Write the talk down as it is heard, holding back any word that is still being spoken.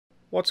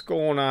What's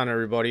going on,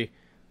 everybody?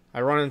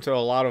 I run into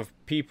a lot of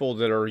people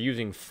that are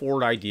using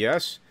Ford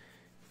IDS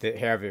that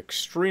have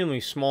extremely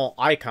small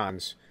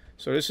icons.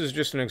 So this is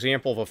just an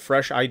example of a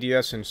fresh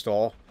IDS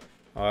install.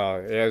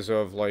 As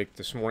of like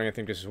this morning, I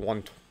think this is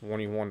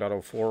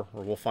 121.04, or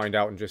we'll find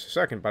out in just a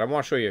second. But I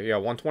want to show you,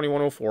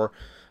 121.04.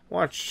 I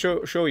want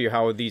to show you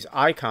how these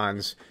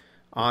icons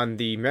on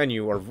the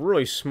menu are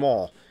really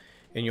small.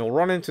 And you'll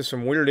run into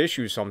some weird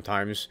issues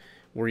sometimes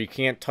where you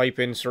can't type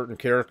in certain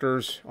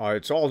characters.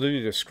 It's all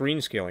due to screen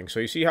scaling.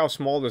 So you see how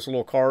small this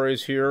little car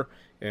is here,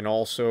 and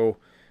also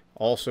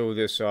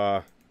this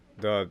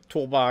the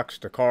toolbox,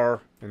 the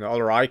car, and the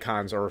other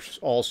icons are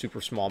all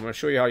super small. I'm going to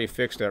show you how you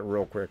fix that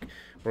real quick.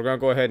 We're going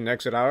to go ahead and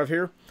exit out of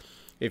here.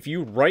 If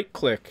you right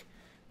click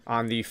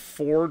on the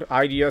Ford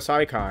IDS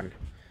icon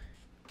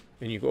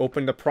and you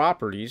open the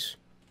properties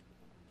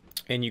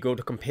and you go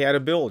to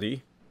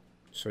compatibility,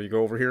 so you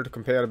go over here to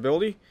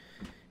compatibility,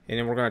 and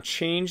then we're going to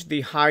change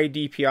the high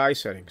DPI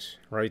settings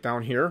right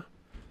down here.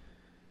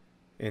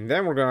 And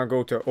then we're going to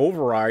go to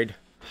override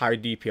high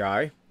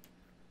DPI.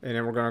 And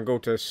then we're going to go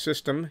to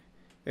system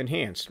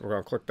enhanced. We're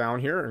going to click down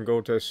here and go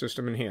to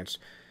system enhanced.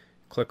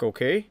 Click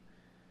OK.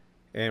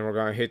 And we're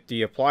going to hit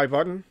the apply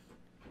button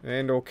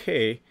and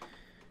OK.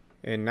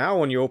 And now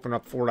when you open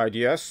up Ford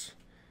IDS,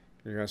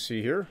 you're going to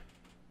see here,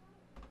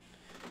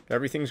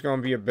 everything's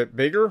going to be a bit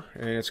bigger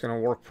and it's going to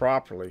work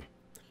properly.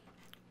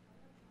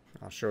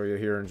 I'll show you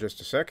here in just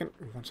a second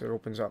once it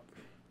opens up.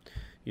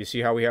 You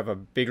see how we have a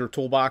bigger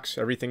toolbox,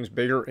 everything's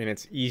bigger and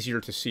it's easier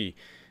to see.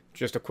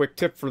 Just a quick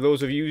tip for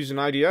those of you using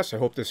IDS. I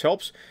hope this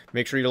helps.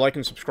 Make sure you like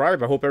and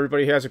subscribe. I hope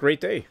everybody has a great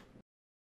day.